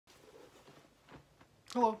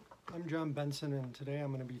Hello, I'm John Benson, and today I'm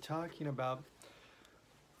going to be talking about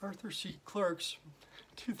Arthur C. Clarke's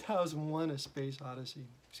 2001 A Space Odyssey.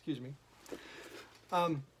 Excuse me.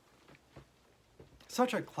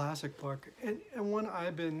 Such a classic book, and one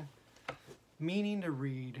I've been meaning to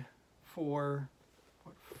read for,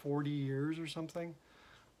 40 years or something.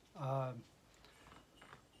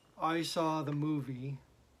 I saw the movie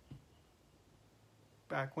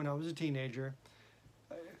back when I was a teenager.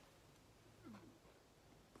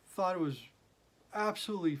 Thought it was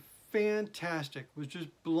absolutely fantastic, was just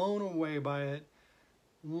blown away by it,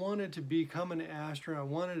 wanted to become an astronaut,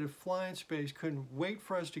 wanted to fly in space, couldn't wait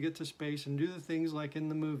for us to get to space and do the things like in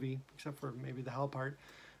the movie, except for maybe the hell part.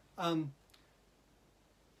 And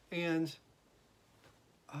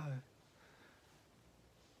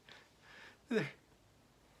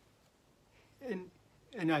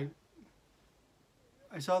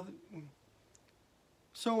I saw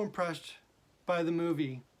so impressed by the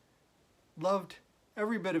movie, loved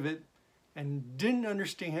every bit of it, and didn't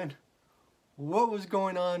understand what was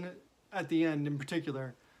going on at the end in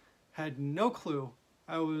particular. Had no clue.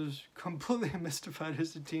 I was completely mystified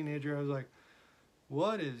as a teenager. I was like,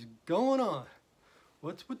 what is going on?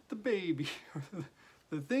 What's with the baby?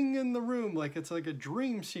 The thing in the room, like it's like a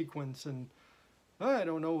dream sequence, and I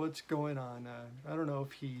don't know what's going on. I don't know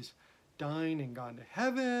if he's dying and gone to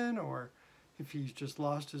heaven, or if he's just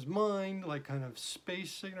lost his mind, like kind of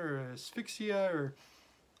space sickness or asphyxia or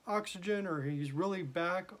oxygen, or he's really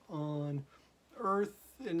back on Earth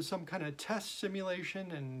in some kind of test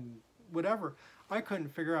simulation and whatever. I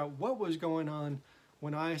couldn't figure out what was going on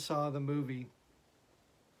when I saw the movie,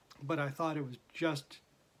 but I thought it was just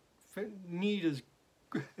neat as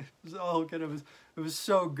it was all good. It was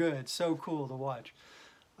so good, so cool to watch,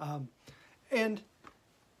 and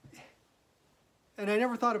I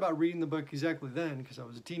never thought about reading the book exactly then because I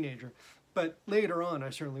was a teenager. But later on,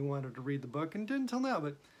 I certainly wanted to read the book and didn't until now.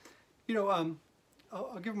 But, you know,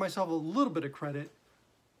 I'll give myself a little bit of credit.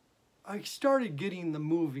 I started getting the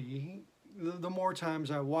movie the more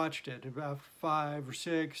times I watched it, about 5 or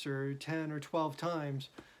 6 or 10 or 12 times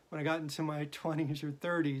when I got into my 20s or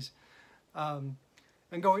 30s.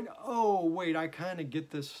 And going, oh, wait, I kind of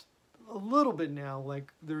get this a little bit now.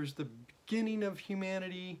 Like there's the beginning of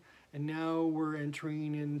humanity, and now we're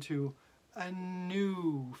entering into a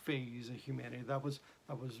new phase of humanity. That was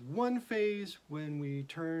one phase when we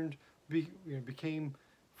became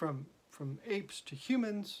from apes to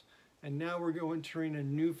humans, and now we're entering a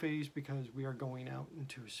new phase because we are going out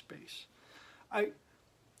into space. I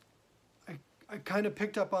kind of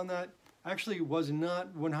picked up on that. Actually, was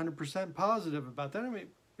not 100% positive about that. I mean,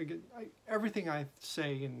 everything I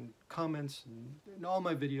say in comments and in all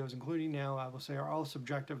my videos, including now, I will say are all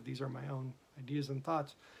subjective. These are my own ideas and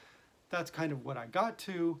thoughts. That's kind of what I got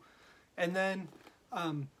to. And then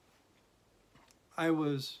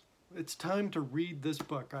it's time to read this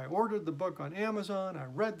book. I ordered the book on Amazon. I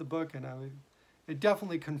read the book, and it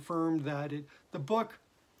definitely confirmed that the book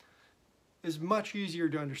is much easier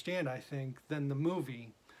to understand, I think, than the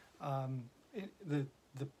movie. The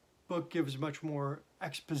book gives much more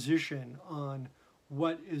exposition on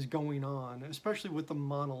what is going on, especially with the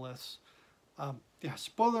monoliths. Yeah,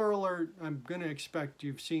 spoiler alert, I'm going to expect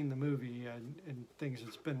you've seen the movie and things.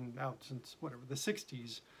 It's been out since, whatever, the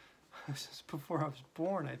 60s, since before I was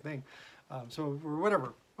born, I think. So, or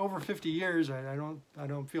whatever, over 50 years, I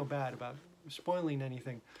don't feel bad about spoiling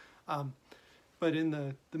anything. But in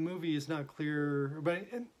the movie, it's not clear, but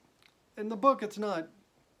in the book, it's not,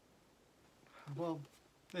 well,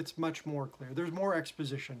 it's much more clear. There's more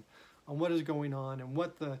exposition on what is going on and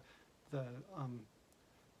what the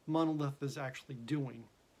monolith is actually doing,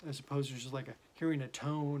 as opposed to just like hearing a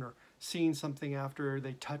tone or seeing something after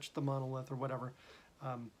they touch the monolith or whatever.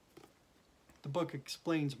 The book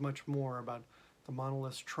explains much more about the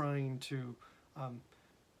monoliths trying to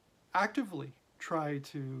actively try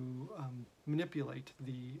to manipulate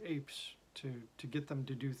the apes to get them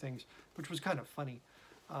to do things, which was kind of funny.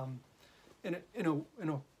 In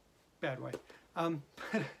a bad way, and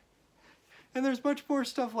there's much more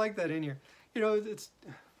stuff like that in here. You know,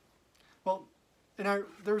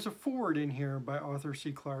 there's a foreword in here by Arthur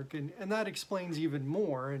C. Clarke, and that explains even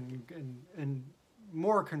more and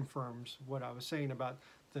more confirms what I was saying about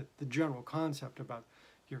the general concept about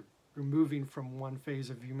you're moving from one phase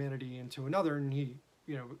of humanity into another, and he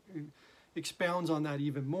expounds on that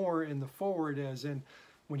even more in the foreword, as in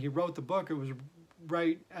when he wrote the book, it was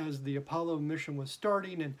right as the Apollo mission was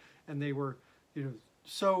starting, and they were,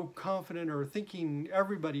 so confident, or thinking,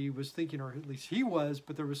 everybody was thinking, or at least he was,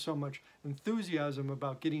 but there was so much enthusiasm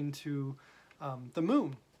about getting to the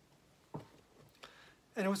moon.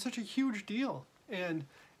 And it was such a huge deal. And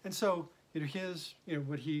so,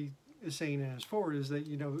 what he is saying in his forward is that,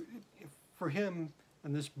 for him,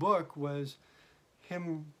 and this book was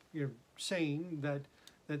him, saying that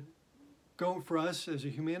going for us as a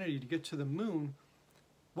humanity to get to the moon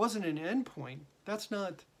wasn't an end point. That's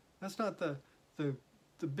not the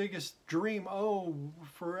biggest dream. Oh,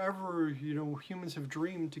 forever, humans have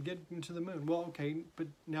dreamed to get into the moon. Well, okay, but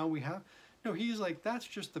now we have. No, he's like, that's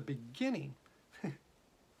just the beginning.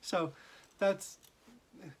 So that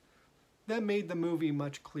made the movie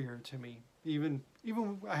much clearer to me. Even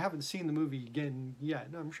I haven't seen the movie again yet.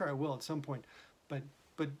 I'm sure I will at some point. But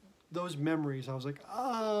those memories, I was like,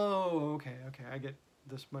 oh, okay, I get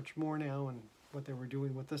this much more now, and what they were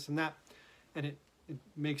doing with this and that. And it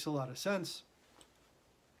makes a lot of sense.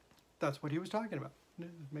 That's what he was talking about. It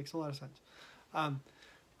makes a lot of sense.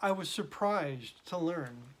 I was surprised to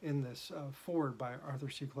learn in this foreword by Arthur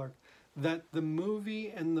C. Clarke that the movie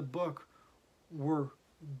and the book were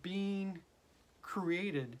being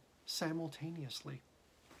created simultaneously.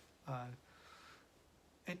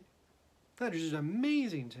 And that is just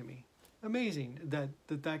amazing to me. Amazing that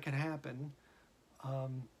can happen. I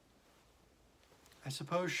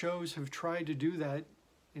suppose shows have tried to do that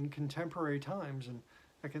in contemporary times, and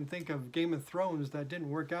I can think of Game of Thrones that didn't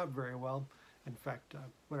work out very well. In fact,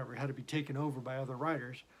 it had to be taken over by other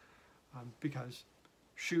writers because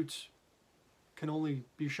shoots can only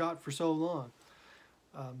be shot for so long.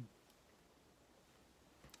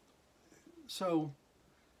 So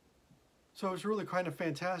it's really kind of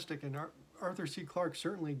fantastic, and Arthur C. Clarke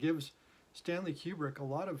certainly gives Stanley Kubrick a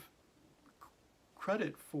lot of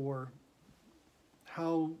credit for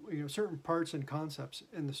how certain parts and concepts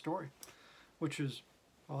in the story, which is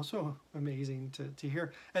also amazing to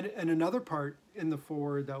hear. And another part in the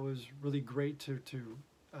foreword that was really great to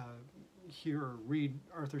hear or read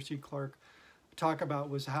Arthur C. Clarke talk about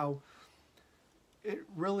was how it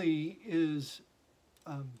really is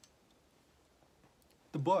the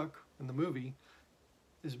book and the movie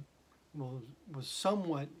was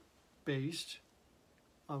somewhat based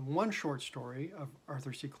on one short story of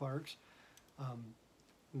Arthur C. Clarke's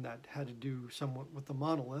and that had to do somewhat with the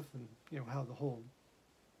monolith and how the whole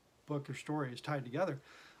book or story is tied together.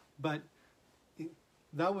 But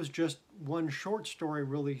that was just one short story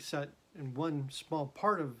really set in one small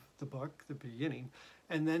part of the book, the beginning,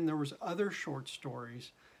 and then there was other short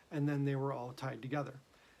stories, and then they were all tied together.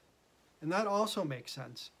 And that also makes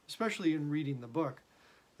sense, especially in reading the book,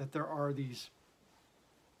 that there are these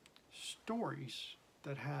stories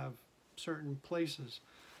that have certain places.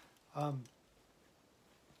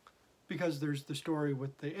 Because there's the story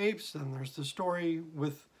with the apes, and there's the story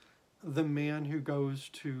with the man who goes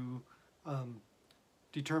to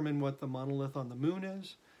determine what the monolith on the moon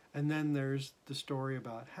is, and then there's the story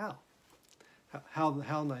about HAL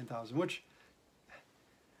 9000, which,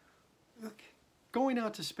 going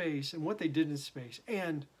out to space and what they did in space,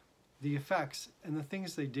 and the effects and the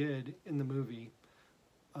things they did in the movie,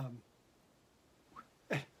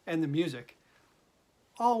 and the music,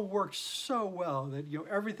 all worked so well that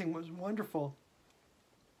everything was wonderful.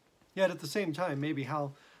 Yet at the same time, maybe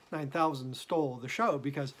HAL 9000 stole the show,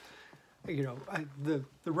 because the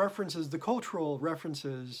references, the cultural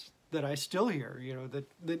references that I still hear,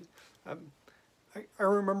 I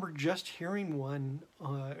remember just hearing one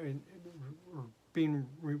or being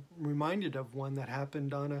reminded of one that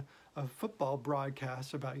happened on a football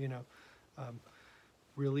broadcast about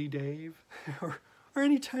really, Dave, or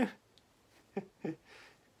anytime.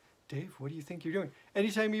 Dave, what do you think you're doing?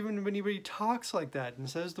 Anytime even when anybody talks like that and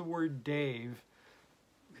says the word Dave,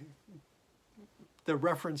 the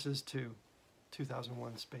references to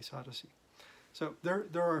 2001: Space Odyssey. So there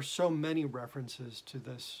are so many references to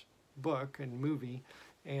this book and movie,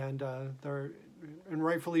 and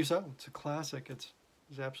rightfully so. It's a classic. It's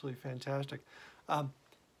absolutely fantastic,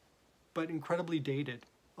 but incredibly dated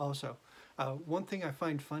also. One thing I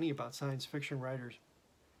find funny about science fiction writers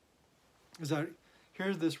is that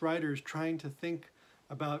here's this writer is trying to think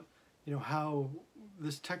about how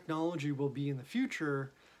this technology will be in the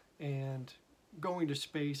future, and going to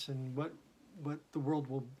space, and what the world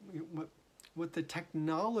will, what the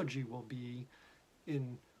technology will be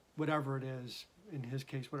in whatever it is, in his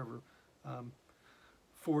case, whatever,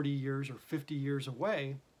 40 years or 50 years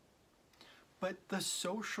away. But the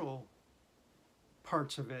social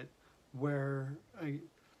parts of it, where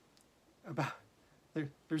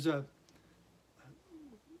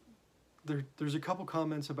there's a couple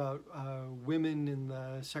comments about women in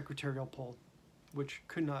the secretarial pole, which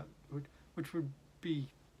would be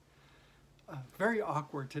very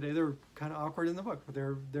awkward today. They're kind of awkward in the book, but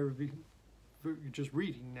they would be just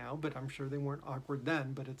reading now. But I'm sure they weren't awkward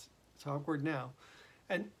then. But it's It's awkward now.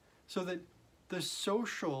 And so that the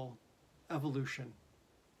social evolution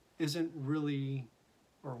isn't really,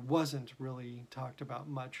 or wasn't really talked about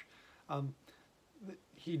much.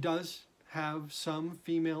 He does have some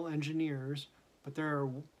female engineers, but they're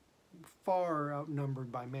far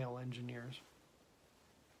outnumbered by male engineers.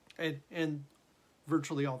 And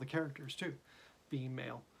virtually all the characters too, being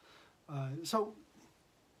male. So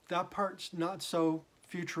that part's not so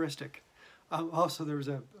futuristic. Also, there was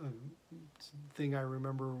a thing I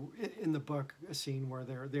remember in the book, a scene where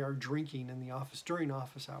they are drinking in the office during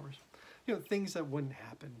office hours. You know, things that wouldn't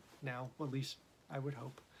happen now, at least I would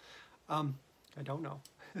hope. I don't know.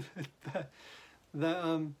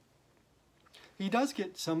 He does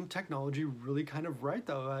get some technology really kind of right,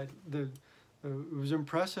 though. It was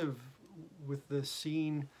impressive with the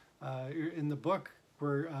scene in the book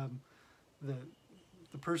where the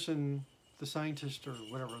person, the scientist or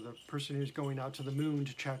whatever, the person who's going out to the moon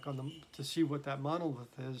to check on them to see what that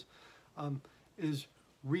monolith is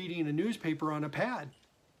reading a newspaper on a pad,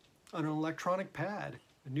 on an electronic pad,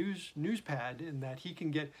 a news pad, and that he can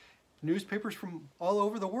get newspapers from all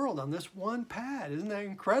over the world on this one pad. Isn't that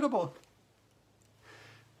incredible?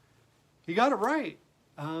 He got it right.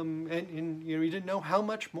 And you know, he didn't know how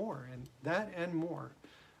much more, and that and more.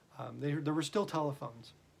 There were still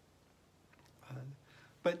telephones.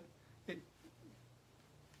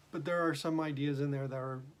 But there are some ideas in there that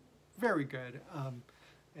are very good,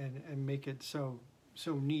 and make it so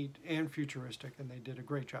neat and futuristic, and they did a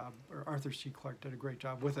great job. Or Arthur C. Clarke did a great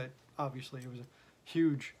job with it. Obviously, it was a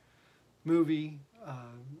huge movie,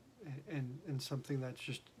 and something that's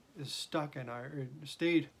just is stuck in our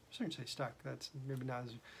stayed. I shouldn't say stuck. That's maybe not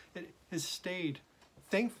as it has stayed.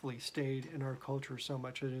 Thankfully, stayed in our culture so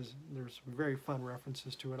much. It is. There's very fun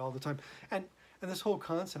references to it all the time, and this whole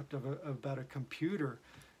concept of about a computer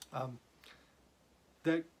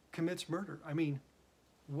that commits murder. I mean,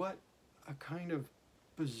 what a kind of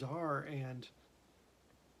bizarre and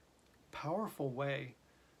powerful way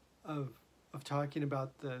of talking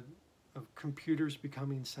about of computers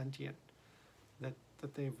becoming sentient, that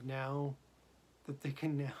they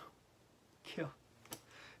can now kill.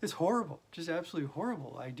 It's horrible, just absolutely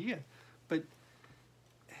horrible idea. But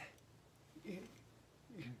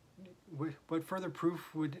what further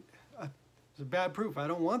proof would? It's a bad proof. I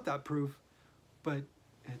don't want that proof, but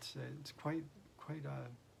it's quite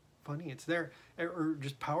funny. It's there, or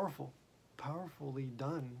just powerfully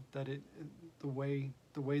done. That the way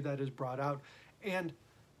that is brought out, and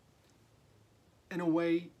in a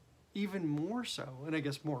way even more so, and I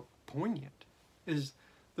guess more poignant, is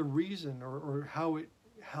the reason or how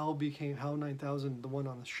 9000, the one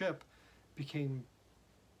on the ship, became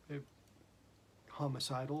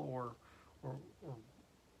homicidal or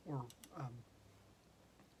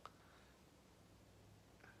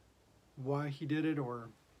why he did it or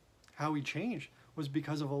how he changed was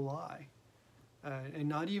because of a lie, and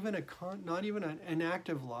not even an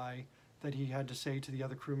active lie that he had to say to the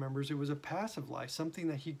other crew members. It was a passive lie, something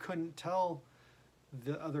that he couldn't tell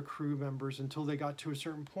the other crew members until they got to a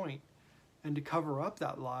certain point. And to cover up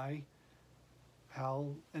that lie,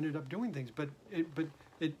 Hal ended up doing things. But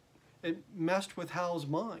it messed with Hal's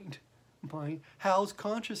mind, Hal's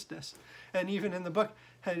consciousness. And even in the book,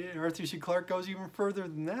 Arthur C. Clarke goes even further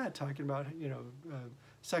than that, talking about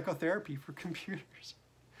psychotherapy for computers.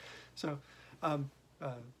 So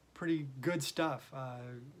pretty good stuff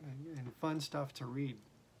and fun stuff to read.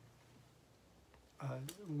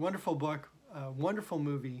 Wonderful book, wonderful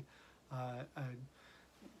movie,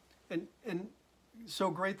 and so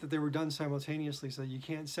great that they were done simultaneously, so you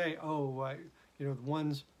can't say, oh,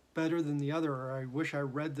 one's better than the other, or I wish I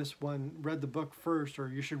read the book first, or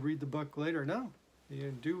you should read the book later. No,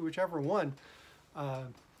 you do whichever one.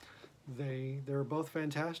 They're both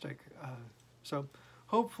fantastic. So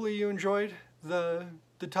hopefully you enjoyed the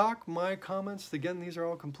talk, my comments. Again, these are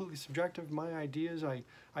all completely subjective, my ideas. I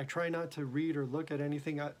try not to read or look at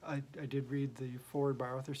anything. I did read the foreword by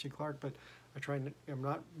Arthur C. Clarke, but I'm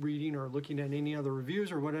not reading or looking at any other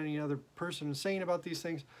reviews or what any other person is saying about these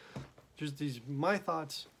things. Just my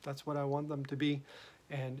thoughts. That's what I want them to be,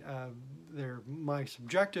 and they're my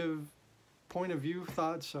subjective point of view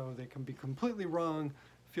thoughts, so they can be completely wrong.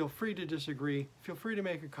 Feel free to disagree. Feel free to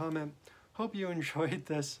make a comment. Hope you enjoyed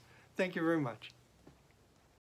this. Thank you very much.